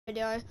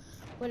Video.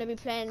 We're going to be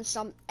playing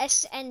some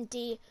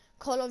SND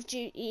Call of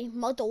Duty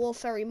Modern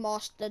Warfare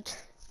Remastered.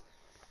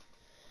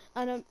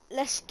 And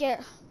let's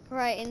get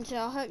right into it.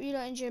 I hope you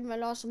enjoyed my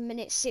last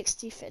minute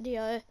 60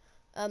 video.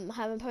 I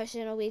haven't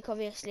posted in a week,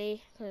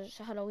 obviously, because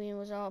Halloween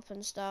was up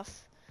and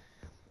stuff.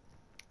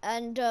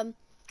 And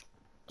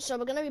so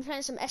we're going to be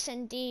playing some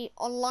SND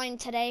online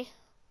today.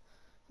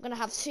 I'm going to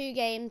have 2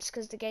 games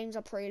because the games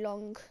are pretty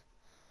long.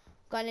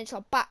 Going into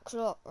a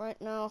backlot right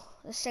now,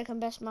 the second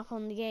best map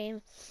on the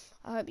game.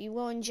 I hope you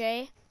will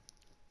enjoy.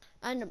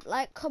 And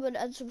like, comment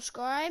and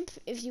subscribe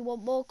if you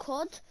want more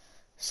COD.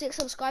 6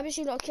 subscribers,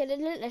 you're not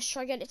killing it. Let's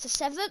try get it to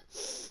 7. And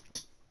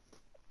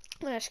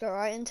let's go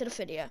right into the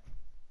video.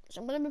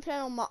 So I'm going to be playing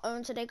on my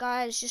own today,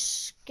 guys.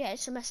 Just getting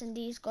some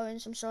SNDs going,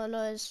 some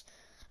solos.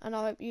 And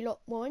I hope you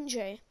lot will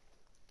enjoy.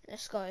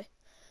 Let's go.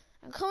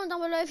 And comment down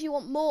below if you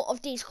want more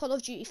of these Call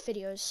of Duty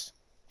videos.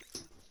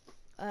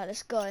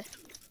 Let's go.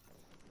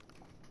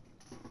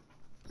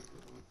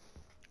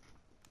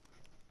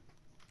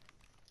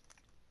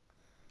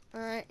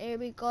 Alright, here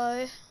we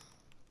go.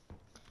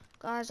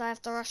 Guys, I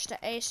have to rush to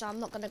A, so I'm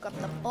not going to grab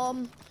the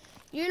bomb.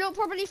 You lot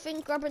probably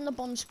think grabbing the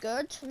bomb's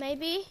good,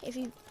 maybe, if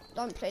you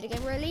don't play the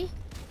game really.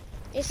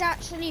 It's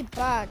actually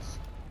bad,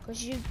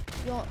 because you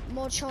got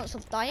more chance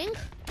of dying.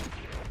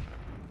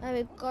 There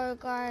we go,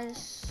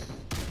 guys.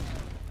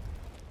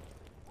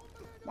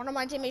 One of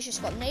my teammates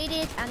just got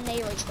naded, and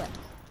they rage quit.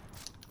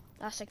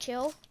 That's a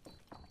kill.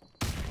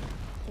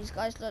 These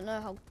guys don't know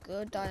how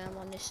good I am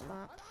on this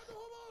map.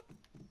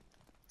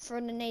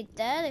 Throwing a nade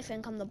there, they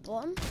think I'm the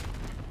bomb.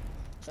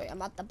 Sorry,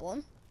 I'm at the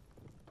bomb.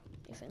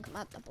 You think I'm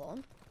at the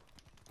bomb?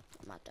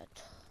 I'm at that.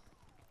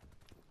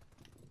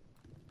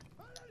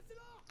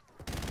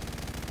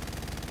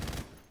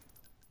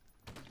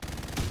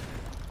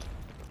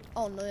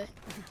 Oh no.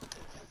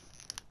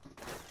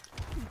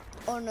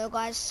 Oh no,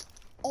 guys.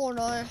 Oh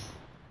no.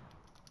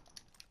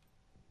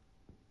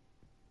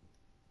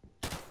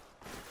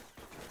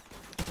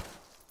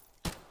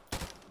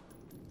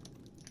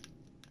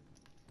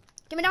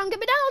 Get me down, get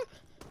me down!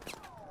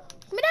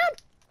 Get me down!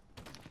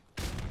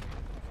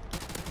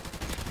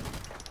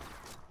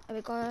 There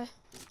we go.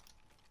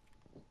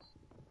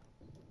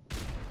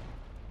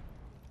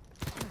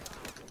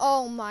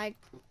 Oh my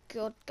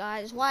god,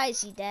 guys, why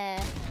is he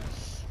there?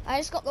 I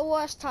just got the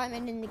worst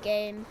timing in the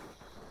game.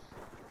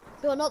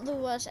 Well, not the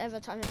worst ever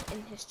timing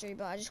in history,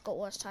 but I just got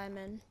worst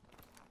timing.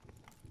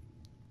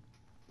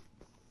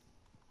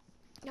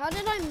 How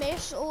did I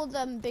miss all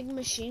them big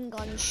machine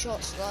gun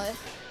shots though?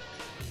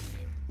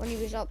 When he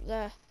was up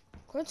there.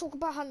 Can we talk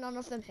about how none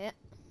of them hit?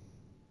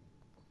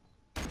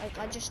 Like,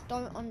 I just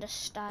don't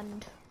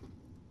understand.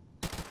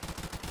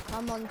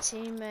 Come on,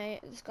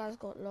 teammate. This guy's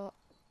got a lot.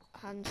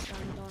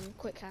 Handstand on.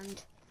 Quick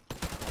hand.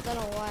 I don't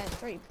know why. It's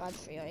pretty bad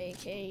for your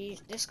AK.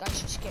 This guy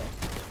should get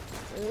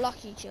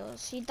lucky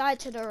kills. He died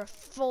to the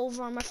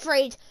revolver, I'm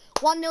afraid.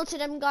 1-0 to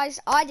them, guys.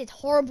 I did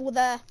horrible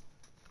there.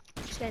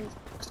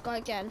 Let's go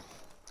again.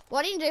 Well,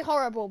 I didn't do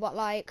horrible, but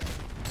like,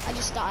 I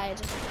just died.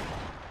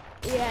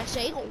 Yeah, so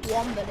he got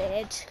one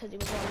bullet because he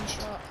was one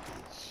shot.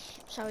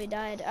 So he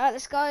died. Alright,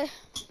 let's go.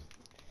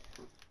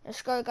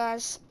 Let's go,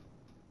 guys.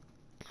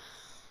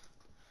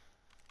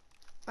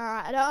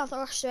 Alright, I don't have to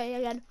rush to A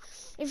again.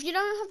 If you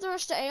don't have to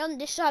rush to A on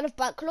this side of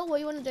backlot, what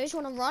you want to do is you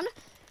want to run.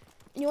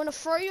 And you want to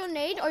throw your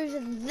nade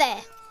over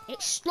there.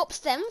 It stops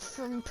them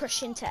from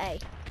pushing to A.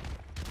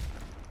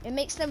 It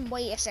makes them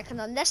wait a second.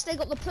 Unless they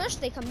got the push,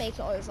 they can make it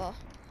over.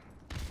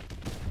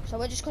 So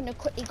we're just going to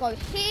quickly go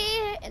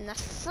here, and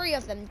that's 3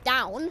 of them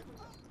down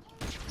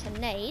to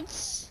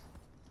nades.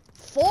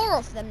 4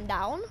 of them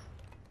down.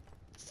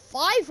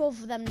 5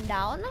 of them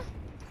down.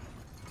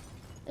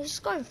 It's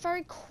just going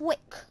very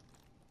quick.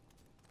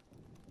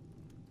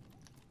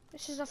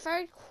 This is a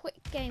very quick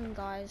game,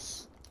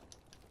 guys.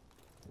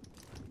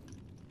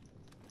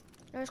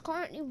 There's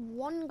currently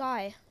 1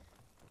 guy.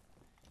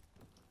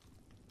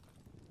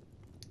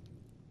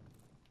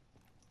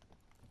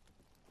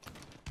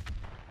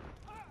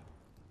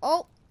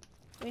 Oh,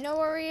 we know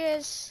where he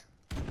is.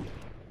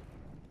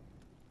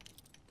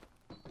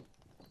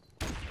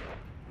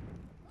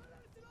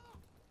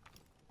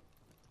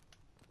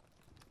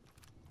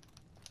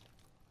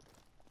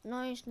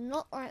 No, he's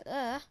not right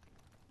there.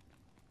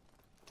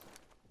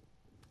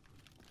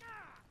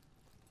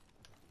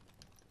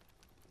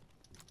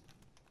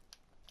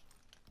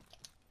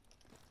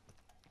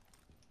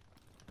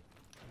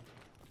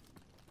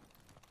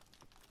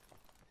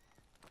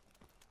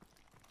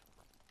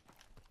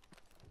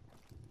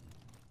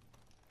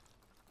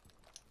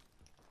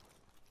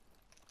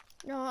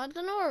 No, I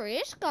don't know where he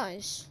is,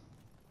 guys.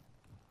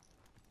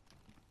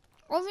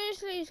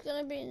 Obviously, he's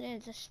gonna be near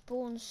the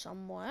spawn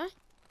somewhere.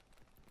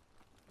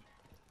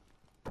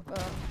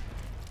 But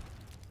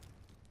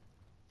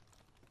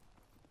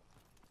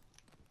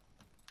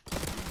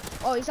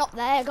oh, he's up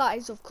there,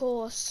 guys. Of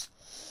course.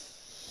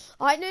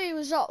 I knew he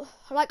was up.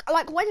 Like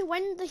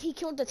when he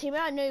killed the teammate,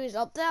 I knew he was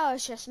up there. I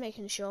was just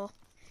making sure.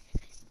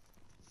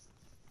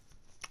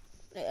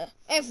 Yeah,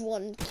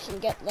 everyone can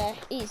get there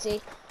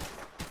easy.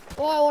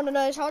 All I want to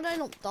know is how did I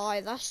not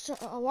die? That's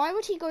why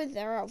would he go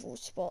there out of all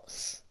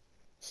spots?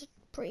 It's a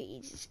pretty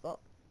easy spot.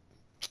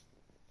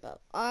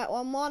 But alright,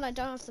 1-1. I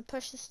don't have to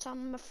push this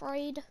time, I'm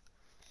afraid.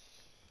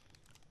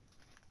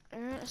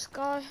 Alright, let's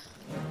go.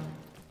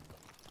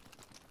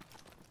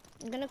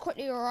 I'm gonna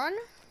quickly run.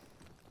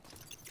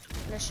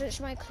 I'm gonna switch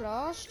my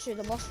class to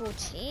the boss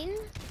 14.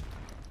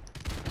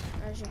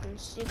 As you can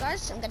see,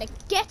 guys, I'm gonna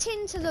get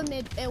into the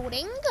mid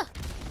building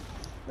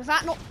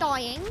without not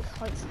dying.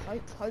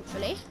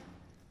 Hopefully.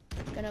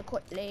 I'm gonna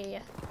quickly.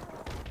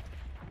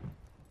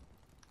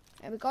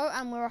 There we go,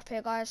 and we're up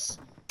here, guys.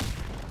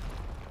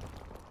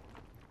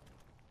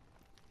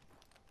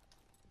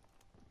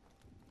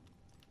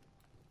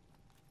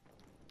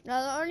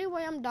 Now the only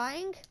way I'm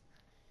dying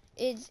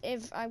is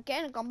if I'm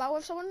getting a combat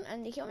with someone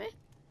and they kill me,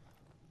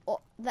 or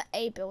the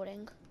A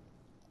building.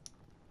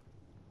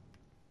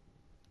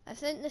 I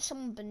think there's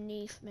someone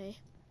beneath me.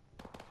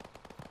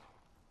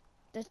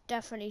 There's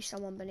definitely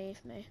someone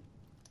beneath me.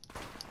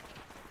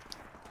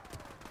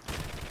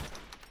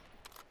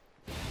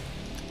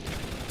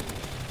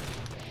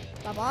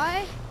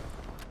 Bye-bye.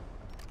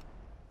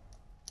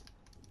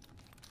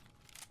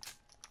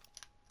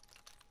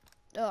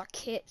 Oh,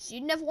 kits.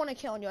 You never want to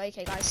kill on your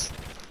AK, guys.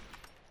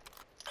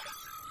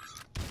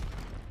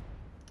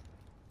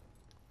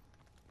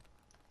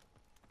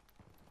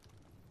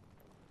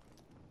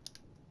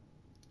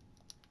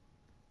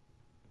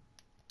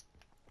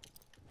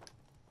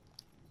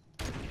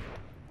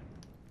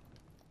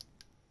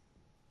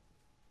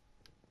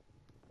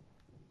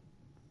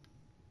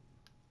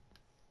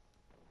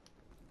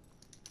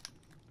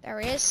 There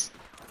he is.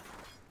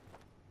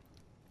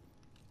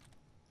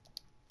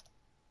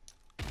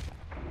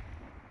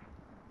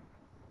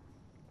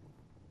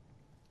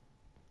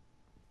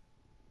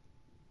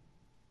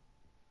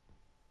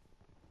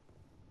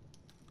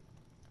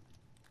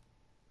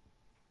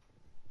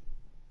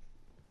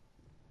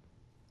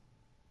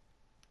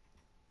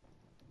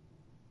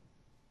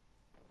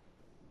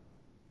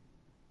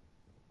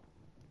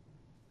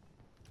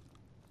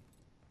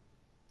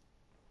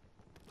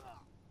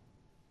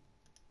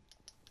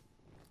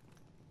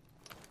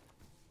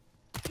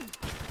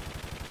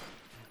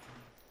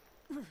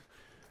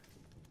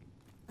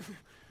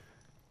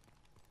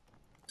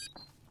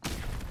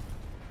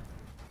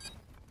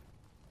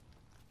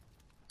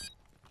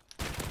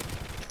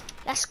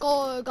 Let's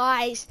go,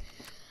 guys.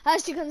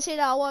 As you can see,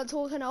 that I wasn't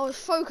talking, I was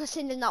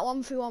focusing in that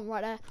 1v1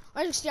 right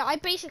there. I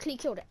basically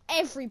killed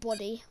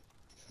everybody.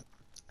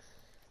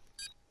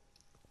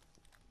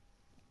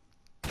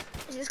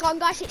 This gun,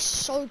 guys, it's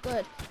so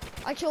good.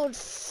 I killed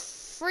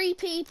 3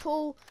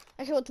 people.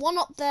 I killed 1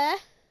 up there.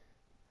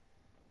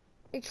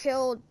 I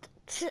killed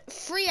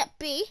 3 at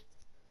B,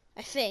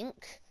 I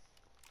think.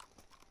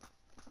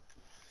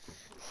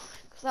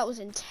 That was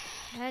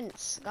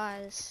intense,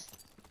 guys.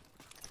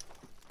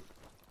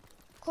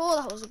 Cool,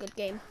 that was a good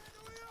game.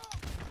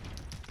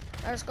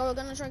 Let's go, we're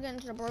gonna try getting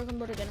into the broken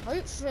board again.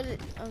 Hopefully,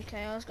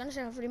 okay, I was gonna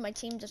say hopefully my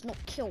team does not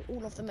kill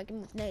all of them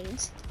again with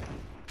nades.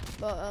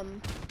 But,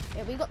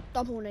 yeah, we got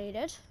double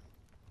naded.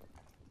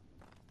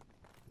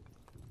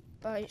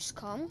 But it's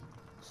calm.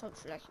 So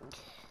hopefully I can...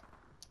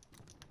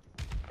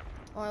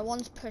 Alright,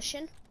 one's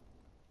pushing.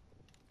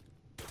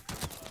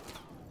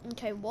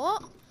 Okay,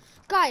 what?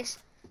 Guys,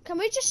 can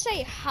we just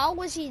say, how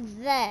was he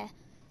there?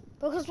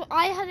 Because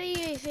I had a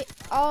UAV.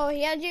 Oh,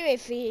 he had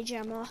UAV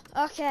jammer.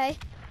 Okay.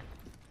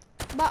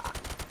 But,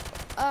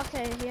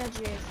 okay, he had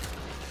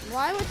UAV.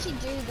 Why would he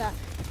do that?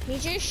 He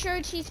just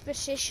showed his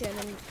position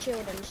and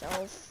killed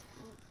himself.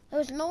 There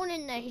was no one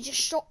in there. He just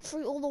shot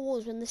through all the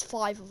walls when there's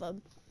 5 of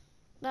them.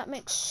 That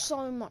makes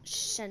so much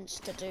sense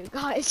to do,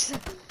 guys.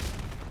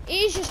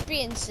 He's just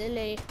being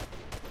silly.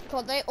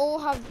 Because they all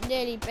have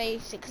nearly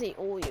basically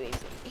all UAV.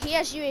 He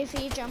has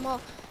UAV jammer.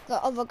 The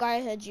other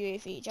guy had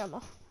UAV jammer.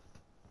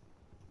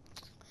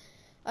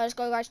 Let's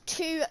go, guys.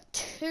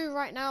 2-2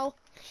 right now.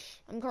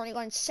 I'm currently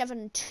going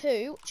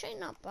 7-2, which ain't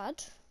that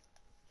bad.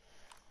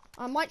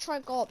 I might try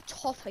and go up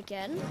top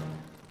again,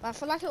 but I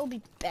feel like it will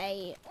be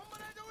bait.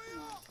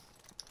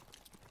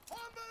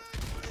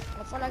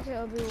 I feel like it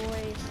will be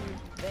way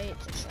too bait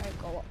to try and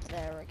go up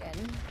there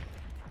again.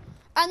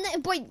 And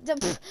then, wait,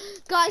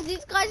 guys,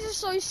 these guys are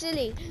so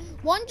silly.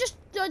 One just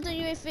did the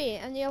UAV,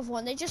 and the other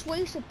one, they just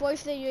wasted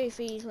both their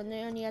UAVs when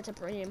they only had to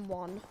bring in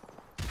one.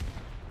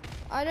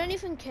 I don't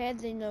even care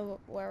if they know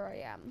where I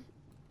am,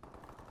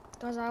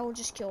 because I will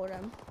just kill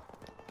them.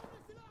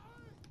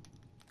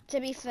 To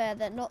be fair,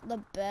 they're not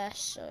the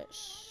best, so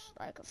it's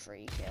like a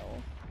free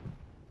kill.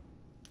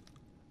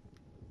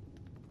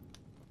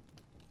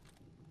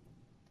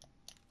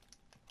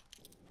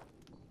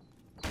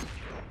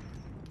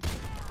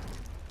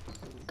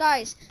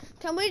 Guys,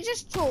 can we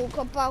just talk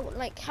about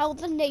like how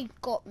the nade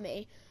got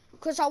me?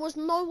 Because I was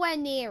nowhere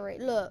near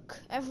it. Look,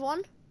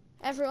 everyone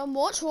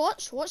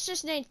watch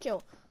this nade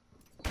kill.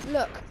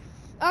 Look,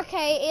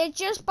 okay, it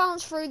just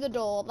bounced through the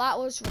door. That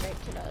was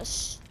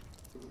ridiculous.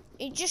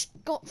 It just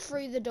got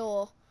through the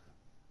door.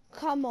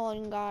 Come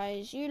on,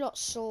 guys, you lot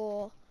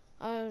saw.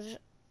 That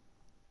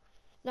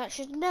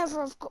should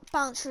never have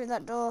bounced through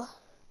that door.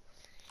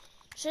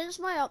 Since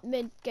my up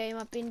mid game,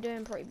 I've been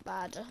doing pretty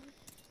bad.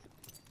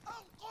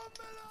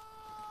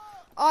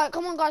 Alright,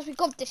 come on guys, we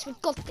got this, we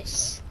got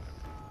this.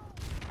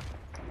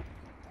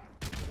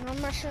 And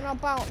I'm messing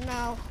about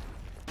now.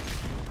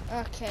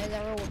 Okay,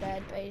 they're all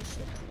dead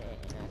basically.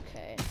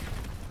 Okay.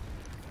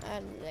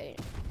 And they,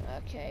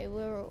 okay,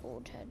 we're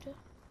all dead.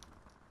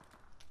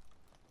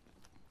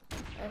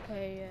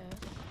 Okay, yeah.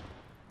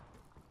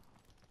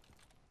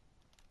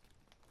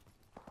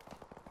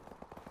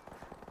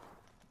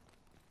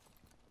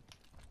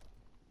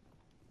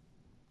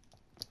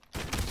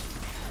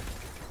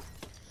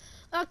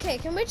 Okay,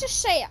 can we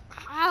just say,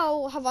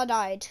 how have I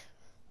died?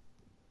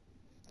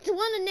 The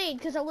one I need,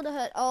 because I would have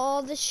heard,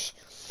 oh, this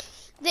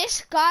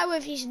guy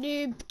with his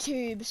noob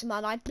tubes,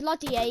 man, I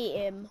bloody hate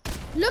him.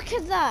 Look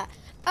at that.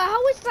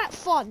 How is that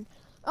fun?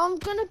 I'm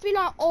gonna be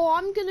like, oh,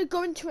 I'm gonna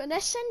go into an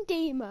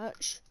SND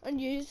match and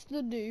use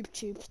the noob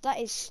tubes. That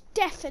is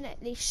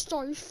definitely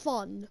so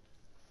fun.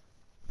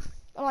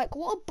 Like,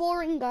 what a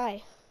boring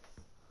guy.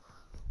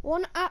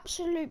 One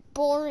absolute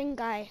boring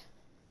guy.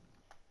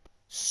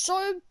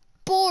 So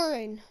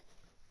boring.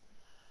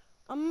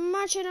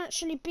 Imagine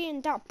actually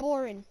being that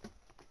boring.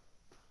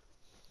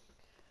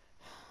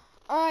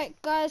 Alright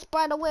guys,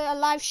 by the way, a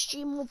live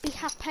stream will be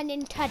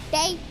happening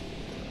today.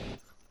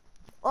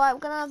 Alright, we're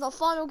gonna have the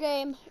final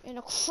game in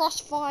a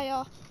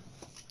crossfire.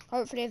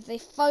 Hopefully if they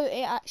vote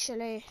it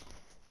actually.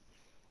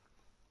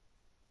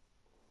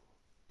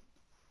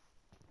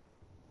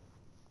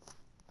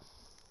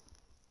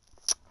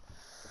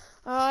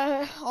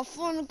 Alright, our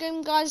final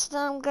game guys,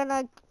 then I'm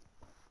gonna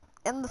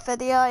end the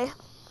video.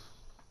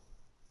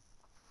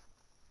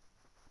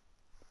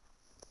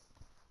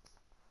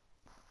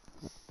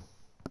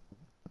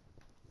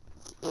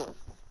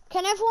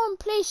 Can everyone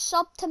please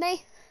sub to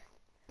me?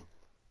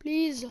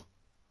 Please.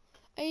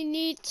 I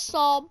need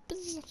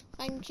subs.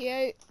 Thank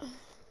you.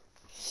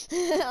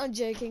 I'm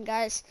joking,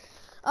 guys.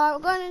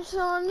 Alright, we're going into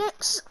our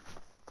next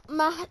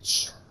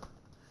match.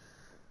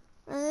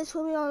 And this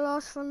will be our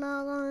last for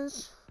now,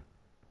 guys.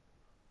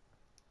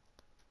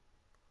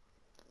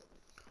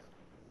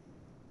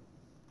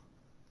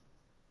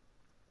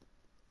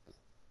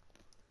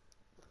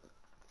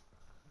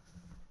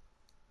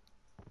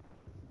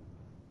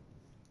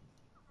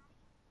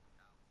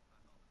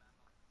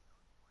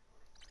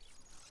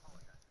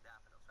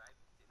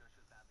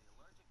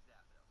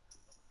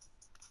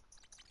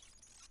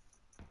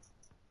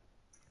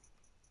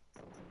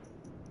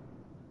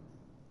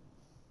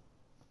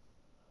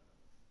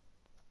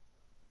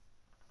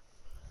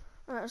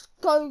 Let's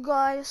go,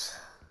 guys.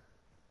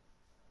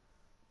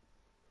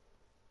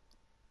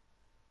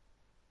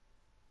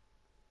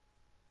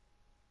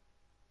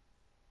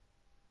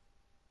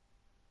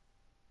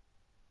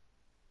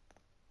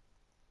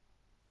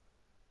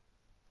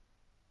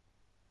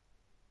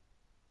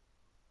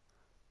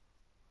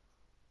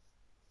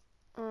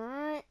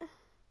 Alright.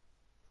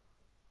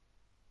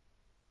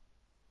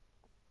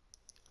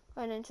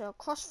 Going into a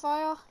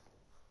crossfire.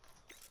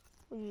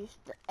 We use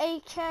the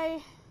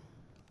AK.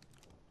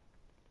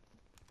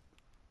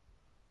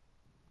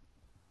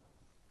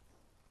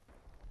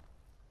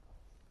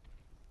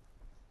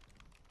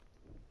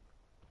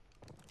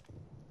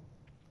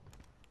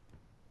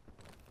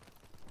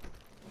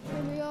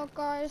 Here we are,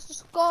 guys.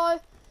 Let's go.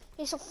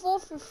 It's a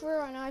 4-3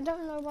 right now. I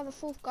don't know why the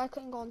fourth guy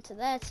couldn't go onto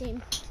their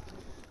team.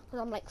 Because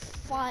I'm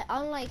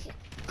like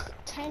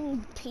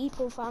 10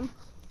 people, fam.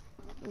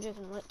 I'm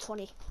joking, I'm like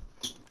 20.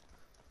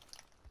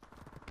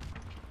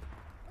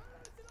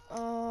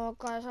 Oh,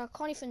 guys, I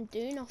can't even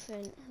do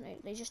nothing.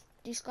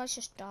 These guys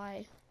just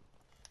die.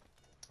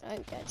 I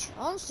don't get a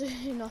chance to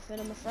do nothing,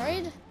 I'm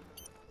afraid.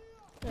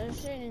 They're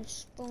sitting in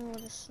spawn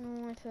with the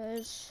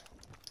snipers.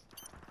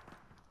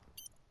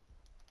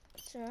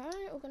 It's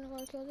alright, we're gonna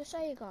go kill this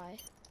A guy.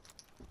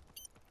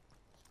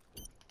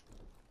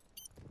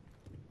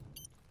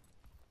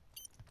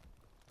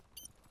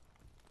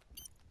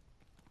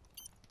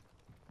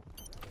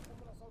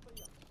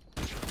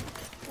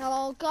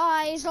 Oh,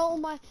 guys, oh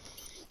my.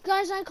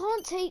 Guys, I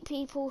can't take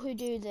people who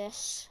do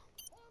this.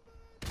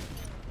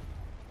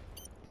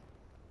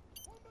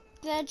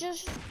 They're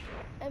just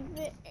a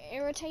bit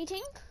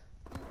irritating.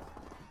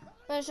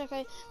 But it's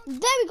okay. There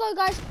we go,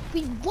 guys.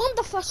 We won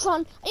the first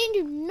round. I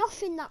didn't do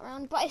nothing that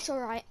round, but it's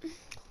alright.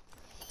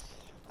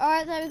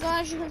 Alright, there we go.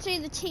 As you can see,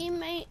 the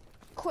teammate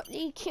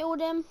quickly killed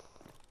him.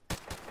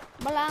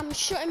 Balam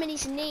shot him in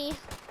his knee.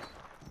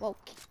 Well,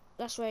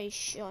 that's where he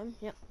shot him.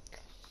 Yep.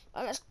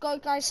 Alright, let's go,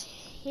 guys.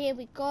 Here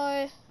we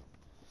go.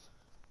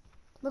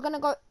 We're gonna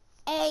go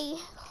A.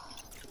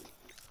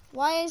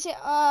 Why is it,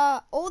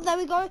 oh, there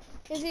we go.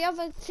 Is the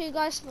other two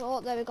guys,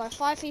 oh, there we go.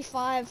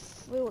 5v5,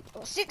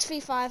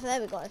 6v5, there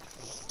we go.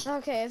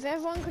 Okay, if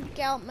everyone could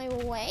get out my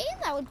way,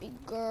 that would be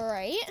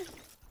great.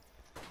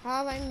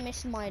 How have I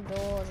missed my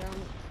door jump?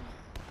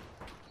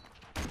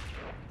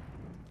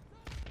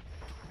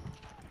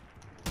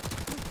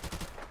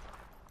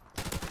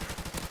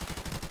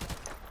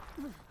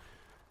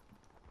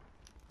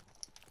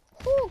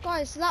 Oh,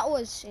 guys, that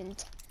was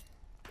intense.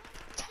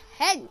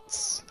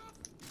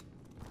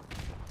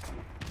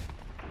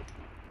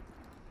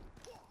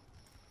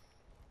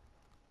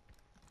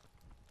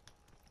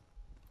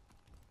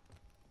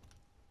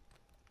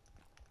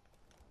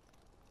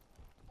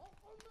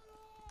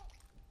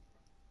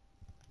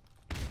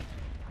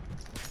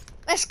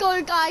 Let's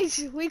go,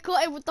 guys. We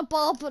got him with the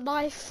barber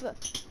knife.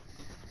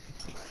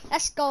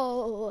 Let's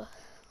go.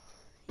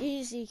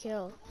 Easy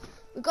kill.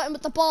 We got him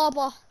with the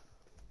barber.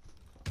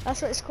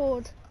 That's what it's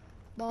called.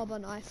 Barber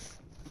knife.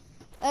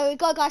 There we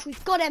go, guys. We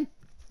got him.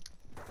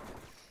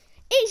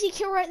 Easy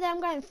kill right there.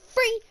 I'm going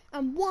 3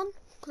 and 1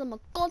 because I'm a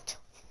god.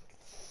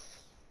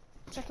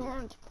 Second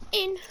round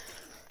in.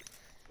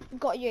 We've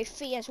got a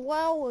UAV as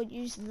well. We'll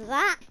use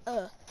that.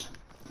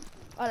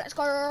 Alright, let's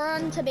go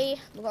run to B.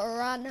 We've got to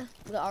run.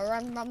 We've got to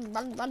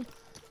run.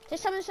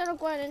 This time instead of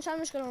going inside, I'm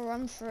just going to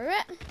run through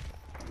it.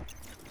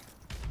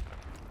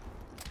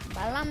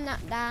 Balam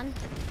that down.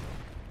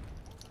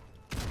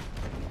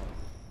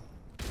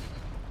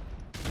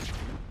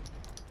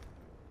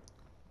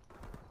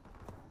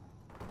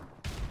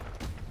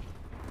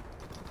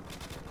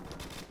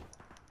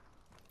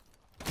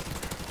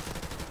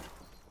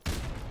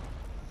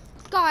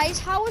 Guys,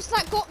 how has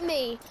that got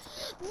me?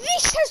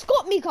 This has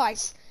got me,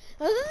 guys.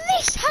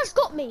 This has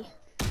got me.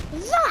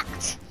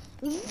 That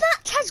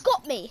has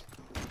got me.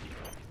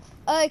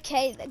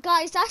 Okay,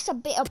 guys, that's a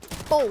bit of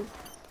bull.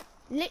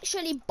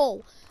 Literally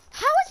bull.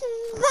 How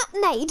is that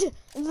nade,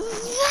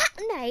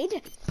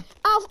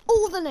 out of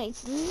all the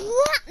nades,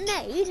 that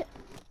nade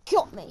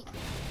got me?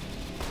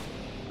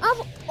 Out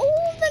of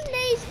all the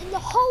nades in the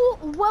whole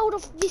world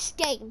of this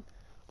game,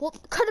 what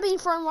could have been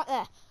thrown right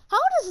there? How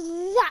does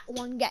that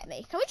one get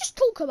me? Can we just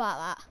talk about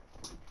that?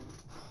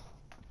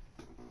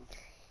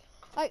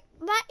 Like,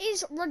 that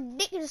is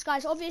ridiculous,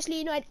 guys. Obviously,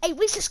 you know, in 8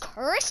 weeks is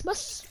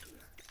Christmas.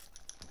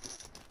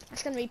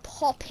 It's going to be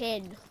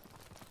popping.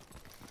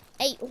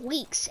 8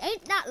 weeks.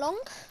 Ain't that long?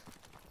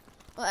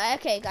 Well,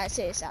 okay, guys,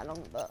 it is that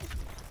long, but...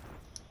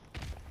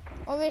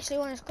 obviously,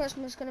 when it's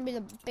Christmas, it's going to be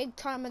the big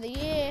time of the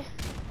year.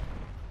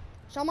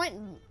 So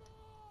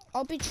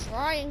I'll be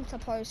trying to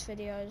post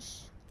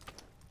videos.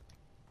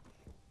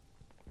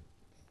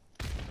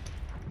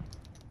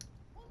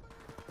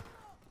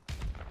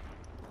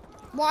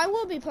 Well, I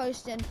will be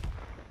posting.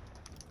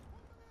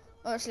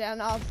 Obviously, and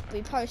I'll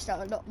be posting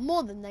a lot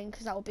more than then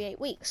because that will be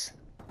 8 weeks.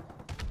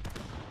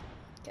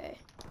 Okay.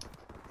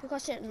 If you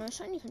guys didn't know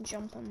something, you can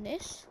jump on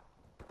this.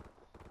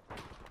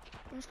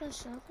 I'm just going to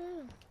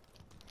circle.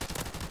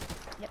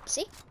 Yep,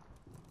 see?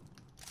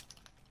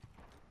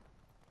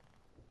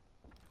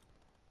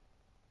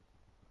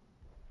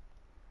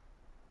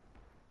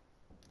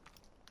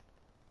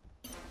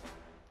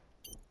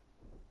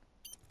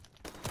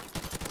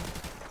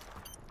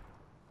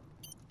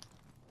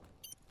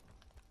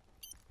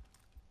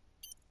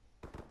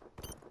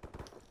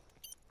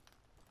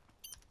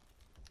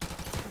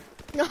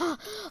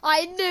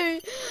 I knew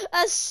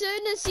as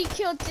soon as he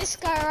killed this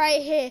guy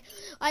right here,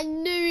 I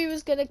knew he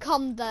was gonna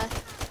come there.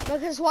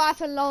 Because what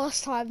happened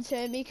last time to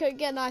him, he couldn't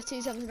get a knife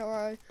 2 times in a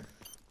row.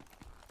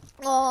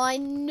 Oh, I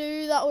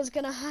knew that was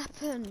gonna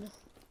happen.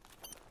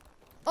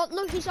 Oh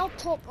no, he's up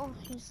top. Oh,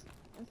 he's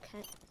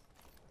okay.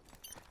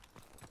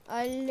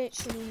 I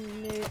literally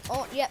knew.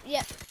 Oh, yep.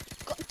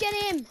 Get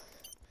him!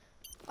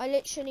 I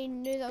literally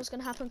knew that was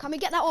gonna happen. Can we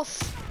get that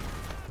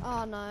off?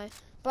 Oh no.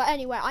 But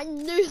anyway, I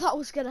knew that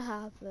was gonna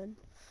happen.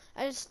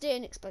 I just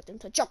didn't expect him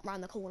to jump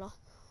around the corner.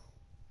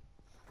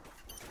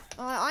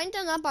 I ain't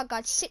done that bad,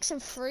 guys. 6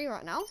 and 3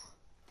 right now.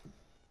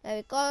 There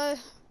we go.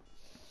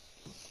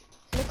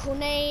 Little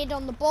nade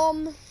on the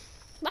bomb.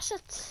 That's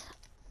it.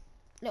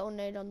 Little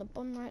nade on the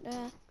bomb right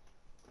there.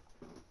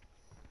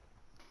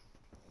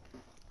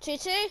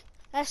 2-2.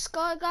 Let's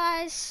go,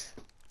 guys.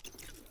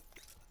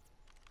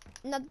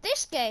 Now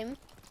this game,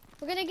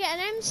 we're gonna get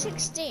an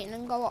M16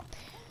 and go up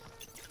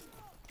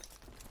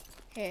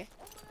here.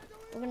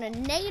 We're gonna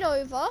nade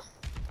over.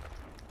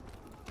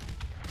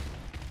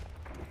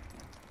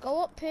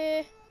 Go up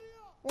here.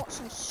 Watch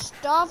some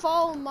stuff.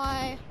 Oh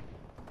my.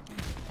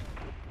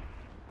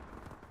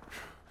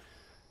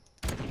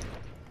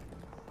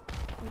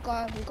 We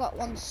got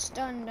one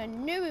stunned. I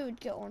knew we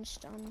would get one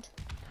stunned.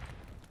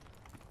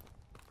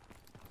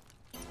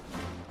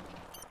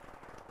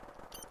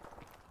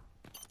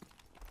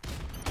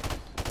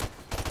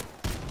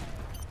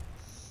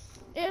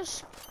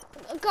 Yes,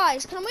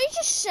 guys, can we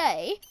just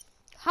say,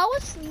 how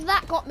has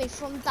that got me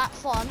from that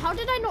far? And how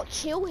did I not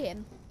kill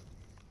him?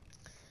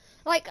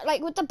 Like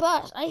with the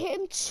burst, I hit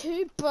him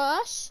 2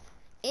 bursts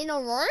in a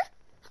row,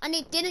 and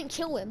it didn't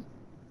kill him.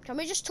 Can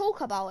we just talk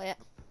about it?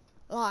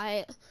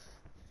 Like,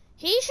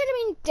 he should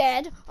have been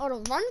dead. I would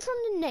have run from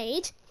the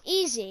nade,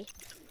 easy.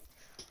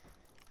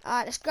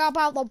 Alright, let's grab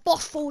out the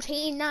boss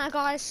 14 now,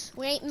 guys.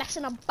 We ain't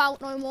messing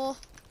about no more.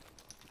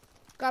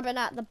 Grabbing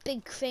out the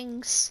big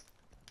things.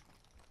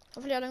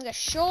 Hopefully I don't get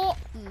shot.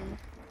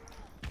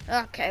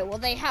 Okay, well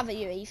they have a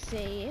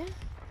UAV.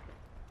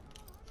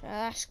 So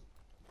that's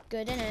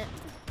good, innit?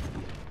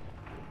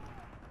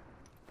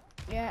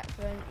 Yeah,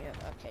 brilliant.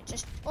 Yeah, okay,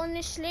 just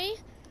honestly,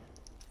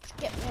 just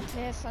get me up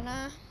here for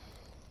now.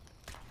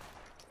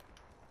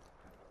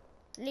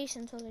 At least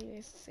until the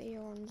UAV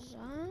on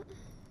that.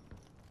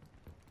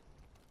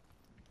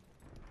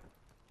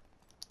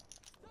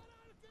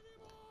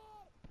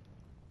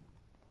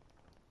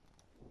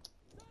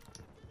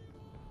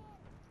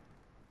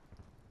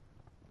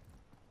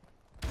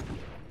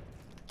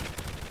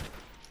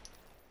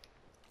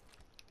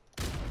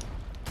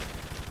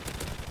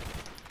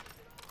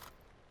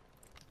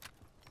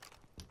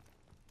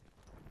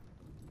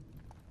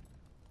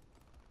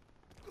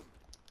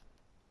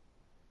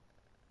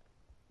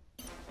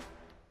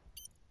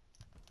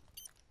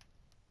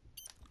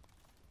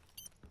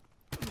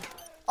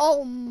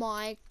 Oh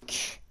my.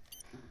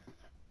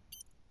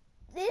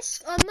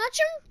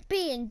 Imagine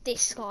being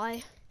this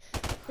guy.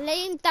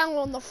 Laying down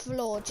on the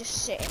floor,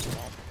 just sitting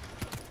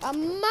there.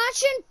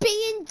 Imagine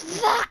being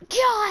that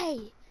guy.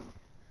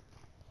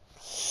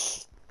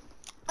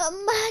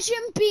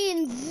 Imagine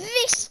being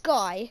this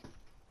guy.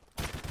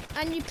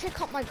 And you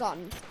pick up my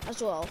gun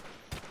as well.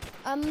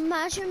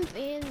 Imagine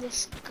being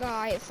this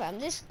guy, fam.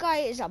 This guy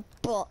is a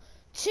bot.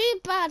 Too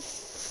bad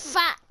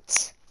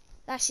fat.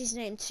 That's his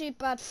name. Too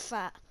bad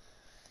fat.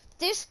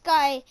 This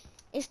guy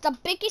is the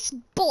biggest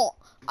bot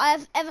I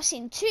have ever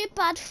seen. Too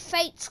bad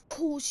fate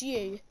calls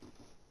you.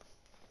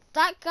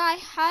 That guy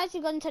has a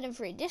gun 10 and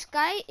 3. This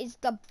guy is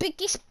the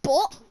biggest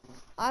bot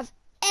I've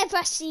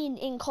ever seen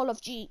in Call of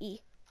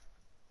Duty.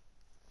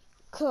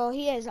 Cool,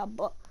 he is a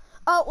bot.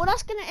 Oh, well,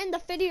 that's going to end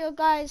the video,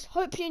 guys.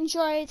 Hope you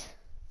enjoyed.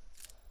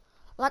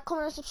 Like,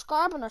 comment, and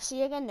subscribe, and I'll see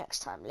you again next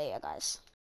time. Later, guys.